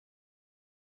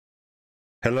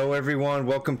Hello everyone,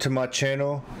 welcome to my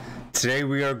channel. Today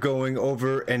we are going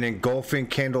over an engulfing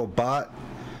candle bot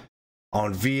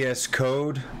on VS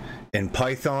Code in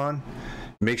Python.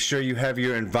 Make sure you have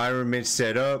your environment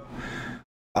set up.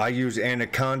 I use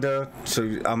Anaconda, so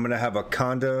I'm gonna have a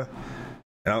conda.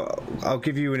 And I'll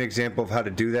give you an example of how to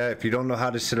do that. If you don't know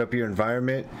how to set up your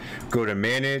environment, go to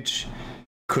Manage,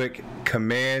 click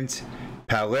Command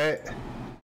Palette,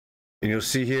 and you'll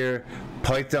see here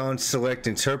Python Select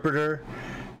Interpreter.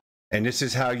 And this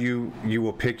is how you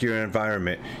will pick your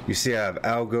environment. You see I have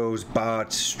algos,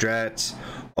 bots, strats,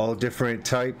 all different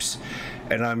types.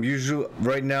 And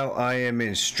right now I am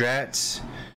in strats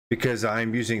because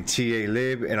I'm using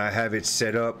TA-lib and I have it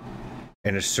set up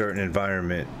in a certain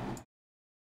environment.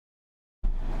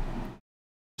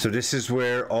 So this is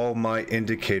where all my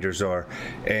indicators are.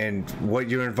 And what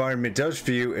your environment does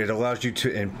for you, it allows you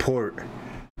to import.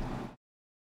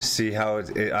 See how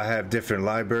I have different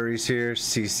libraries here,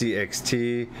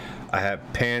 ccxt, I have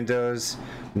pandas,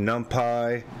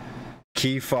 numpy,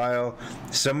 key file.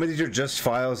 Some of these are just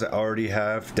files that I already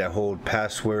have that hold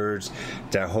passwords,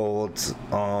 that holds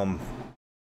how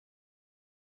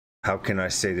can I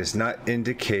say this, not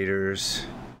indicators,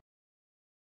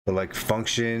 but like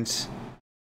functions.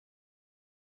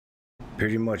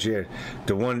 Pretty much, yeah.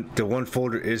 The one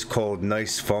folder is called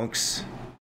nice funcs.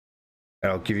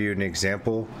 And I'll give you an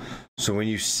example. So when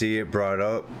you see it brought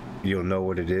up, you'll know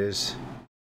what it is.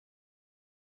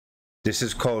 This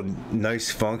is called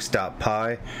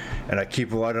nicefuncs.py, and I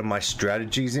keep a lot of my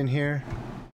strategies in here.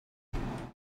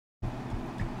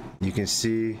 You can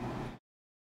see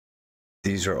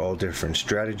these are all different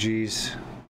strategies.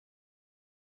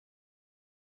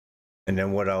 And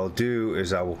then what I'll do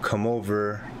is I will come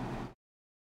over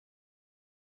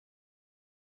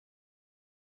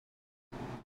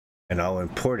and I'll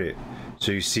import it.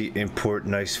 So you see import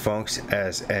nice funcs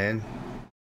as n.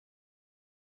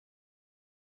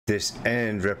 This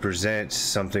n represents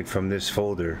something from this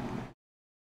folder.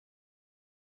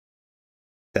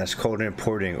 That's called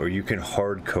importing, or you can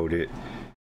hard code it.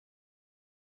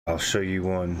 I'll show you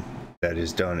one that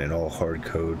is done in all hard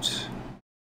codes.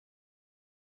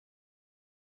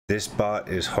 This bot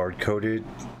is hard coded,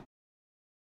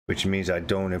 which means I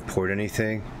don't import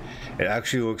anything. It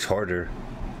actually looks harder.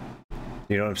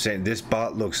 You know what I'm saying? This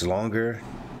bot looks longer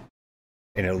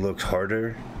and it looks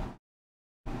harder,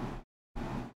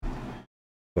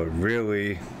 but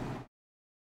really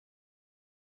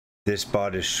this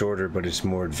bot is shorter, but it's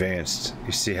more advanced.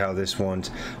 You see how this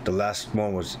the last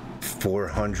one was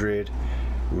 400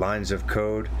 lines of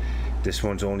code. This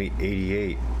one's only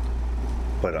 88,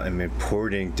 but I'm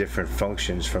importing different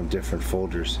functions from different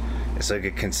folders. It's like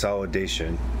a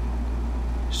consolidation.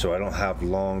 So I don't have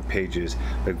long pages.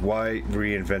 Like, why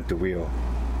reinvent the wheel?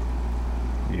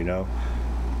 You know?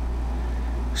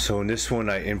 So in this one,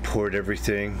 I import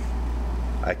everything.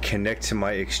 I connect to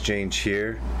my exchange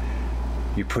here.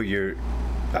 You put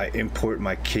I import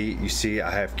my key. You see,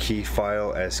 I have key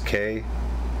file as K.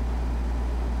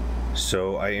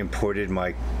 So I imported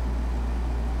my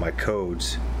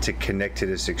codes to connect to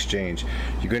this exchange.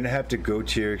 You're gonna have to go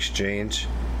to your exchange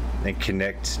and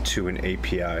connect to an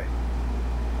API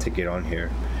to get on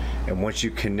here. And once you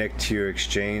connect to your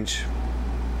exchange,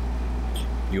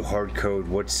 you hard code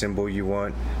what symbol you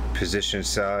want, position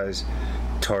size,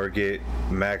 target,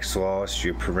 max loss,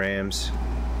 your params.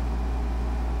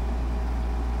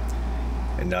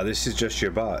 And now this is just your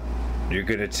bot. You're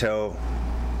gonna tell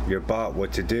your bot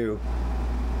what to do.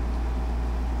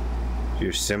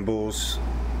 Your symbols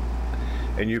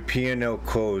and your P&L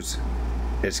close.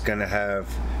 It's gonna have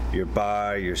your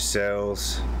buy, your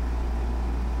sells,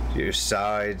 your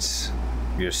sides,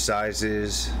 your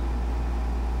sizes,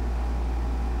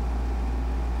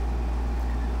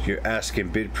 your ask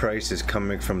and bid price is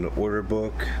coming from the order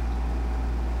book.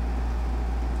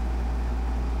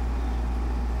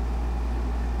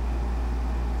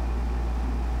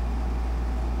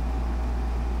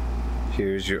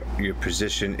 Here's your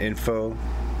position info.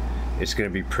 It's going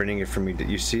to be printing it for me.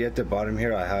 You see at the bottom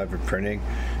here I have it printing.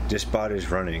 This bot is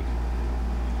running.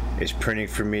 It's printing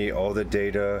for me all the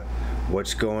data,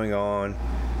 what's going on,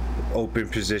 open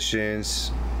positions,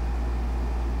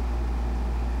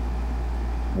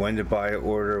 when to buy an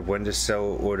order, when to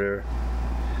sell an order.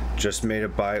 Just made a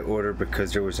buy order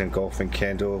because there was engulfing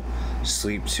candle,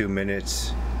 sleep 2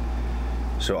 minutes.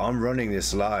 So I'm running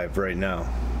this live right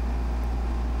now.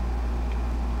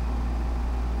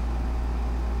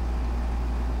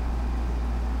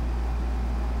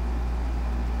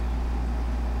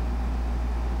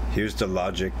 Here's the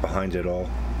logic behind it all.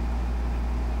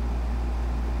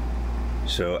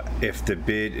 So if the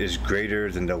bid is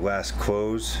greater than the last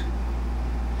close,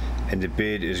 and the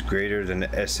bid is greater than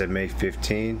the SMA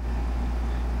 15,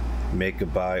 make a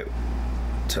buy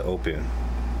to open.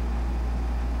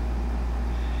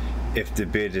 If the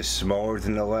bid is smaller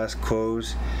than the last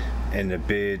close and the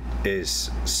bid is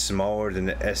smaller than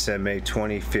the SMA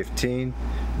 2015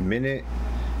 minute,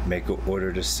 make an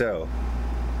order to sell.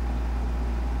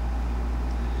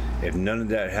 If none of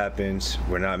that happens,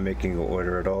 we're not making an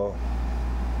order at all.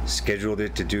 Scheduled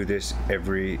it to do this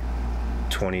every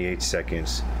 28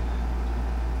 seconds.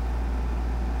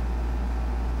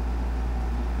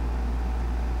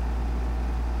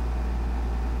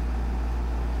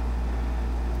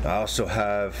 I also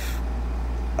have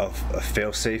a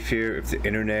fail-safe here. If the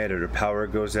internet or the power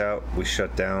goes out, we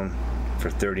shut down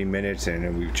for 30 minutes and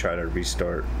then we try to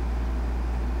restart.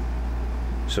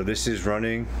 So this is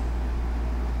running.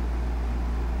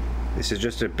 This is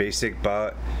just a basic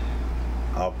bot.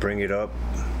 I'll bring it up.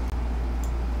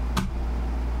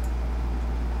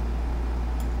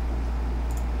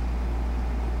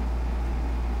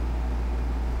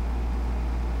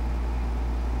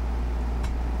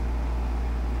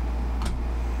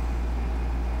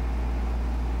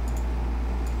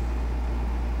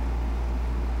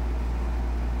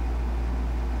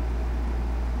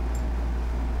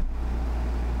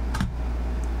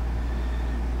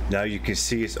 Now you can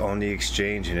see it's on the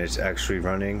exchange and it's actually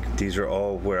running. These are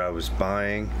all where I was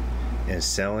buying and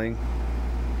selling.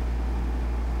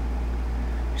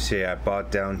 You see I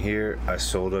bought down here, I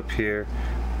sold up here,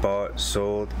 bought,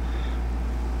 sold,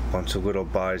 bunch of little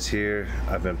buys here.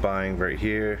 I've been buying right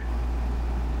here.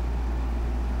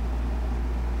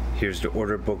 Here's the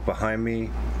order book behind me.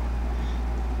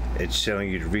 It's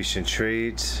showing you the recent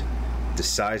trades, the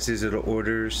sizes of the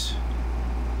orders.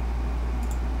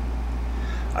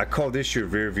 I call this your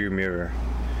rear view mirror.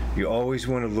 You always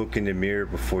want to look in the mirror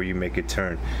before you make a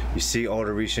turn. You see all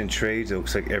the recent trades, it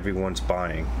looks like everyone's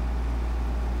buying.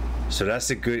 So that's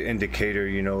a good indicator,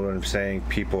 you know what I'm saying?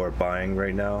 People are buying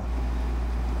right now.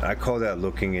 I call that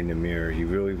looking in the mirror. You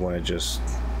really want to just...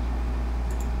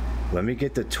 Let me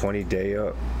get the 20-day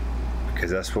up,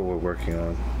 because that's what we're working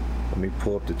on. Let me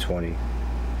pull up the 20.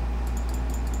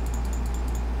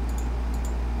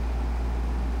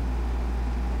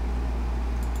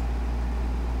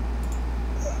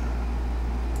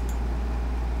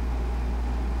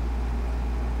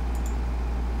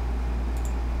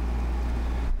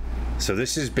 So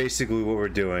this is basically what we're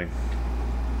doing.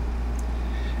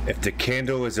 If the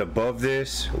candle is above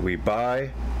this, we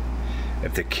buy.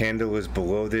 If the candle is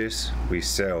below this, we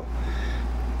sell.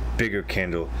 Bigger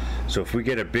candle. So if we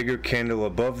get a bigger candle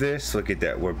above this, look at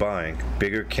that, we're buying.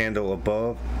 Bigger candle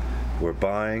above, we're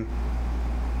buying.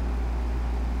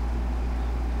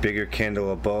 Bigger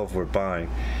candle above, we're buying.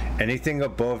 Anything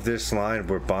above this line,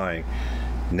 we're buying.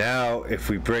 Now, if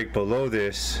we break below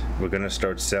this, we're gonna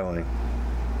start selling.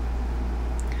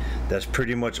 That's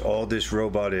pretty much all this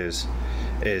robot is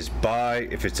buy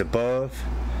if it's above,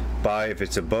 buy if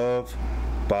it's above,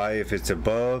 buy if it's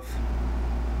above,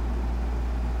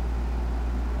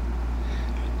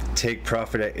 take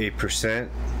profit at 8%,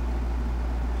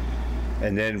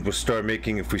 and then we'll start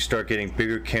making, if we start getting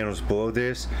bigger candles below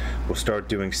this, we'll start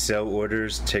doing sell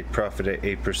orders, take profit at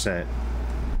 8%.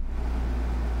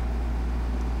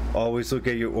 Always look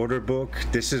at your order book.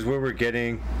 This is where we're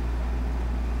getting,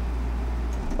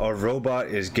 our robot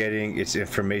is getting its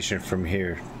information from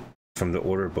here, from the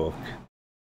order book.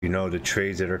 You know, the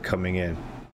trades that are coming in.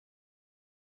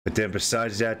 But then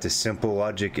besides that, the simple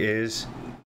logic is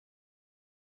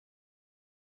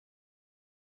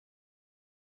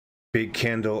big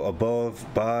candle above,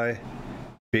 buy,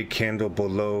 big candle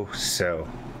below, sell.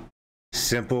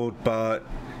 Simple bot.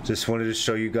 Just wanted to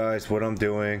show you guys what I'm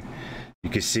doing.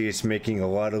 You can see it's making a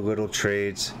lot of little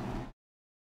trades.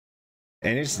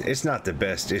 And it's not the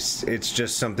best. It's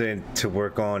just something to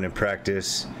work on and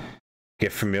practice.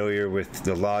 Get familiar with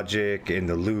the logic and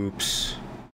the loops,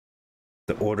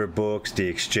 the order books, the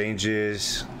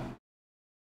exchanges.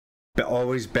 But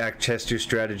always back test your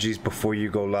strategies before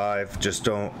you go live. Just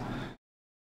don't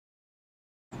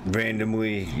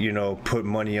randomly, you know, put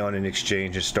money on an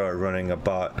exchange and start running a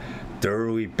bot.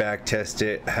 Thoroughly back test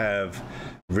it. Have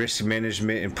risk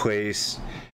management in place.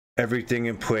 Everything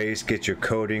in place, get your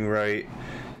coding right,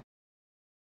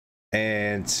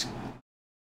 and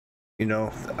you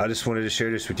know, I just wanted to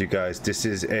share this with you guys. This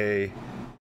is a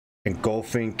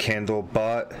engulfing candle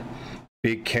bot.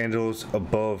 Big candles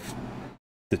above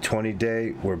the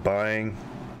 20-day, we're buying.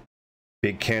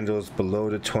 Big candles below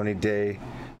the 20-day,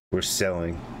 we're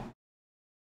selling.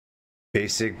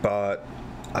 Basic bot.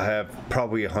 I have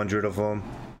probably 100 of them.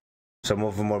 Some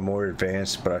of them are more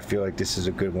advanced, but I feel like this is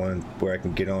a good one where I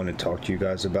can get on and talk to you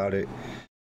guys about it.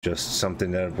 just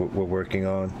something that we're working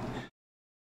on.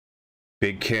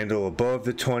 Big candle above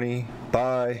the 20,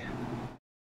 buy.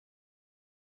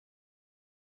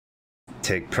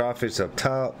 Take profits up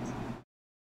top,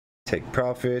 take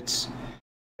profits,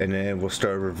 and then we'll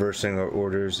start reversing our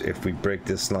orders. If we break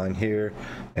this line here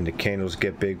and the candles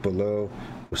get big below,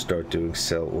 we'll start doing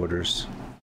sell orders.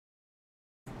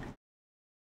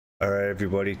 All right,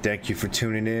 everybody, thank you for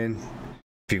tuning in.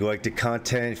 If you like the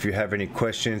content, if you have any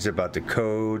questions about the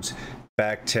codes,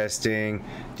 back testing,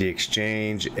 the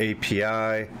exchange,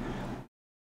 API,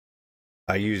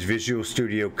 I use Visual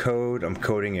Studio Code. I'm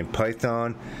coding in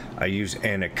Python. I use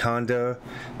Anaconda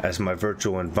as my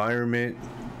virtual environment.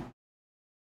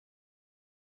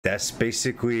 That's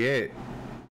basically it,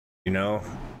 you know.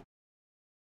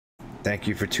 Thank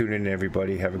you for tuning in,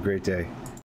 everybody. Have a great day.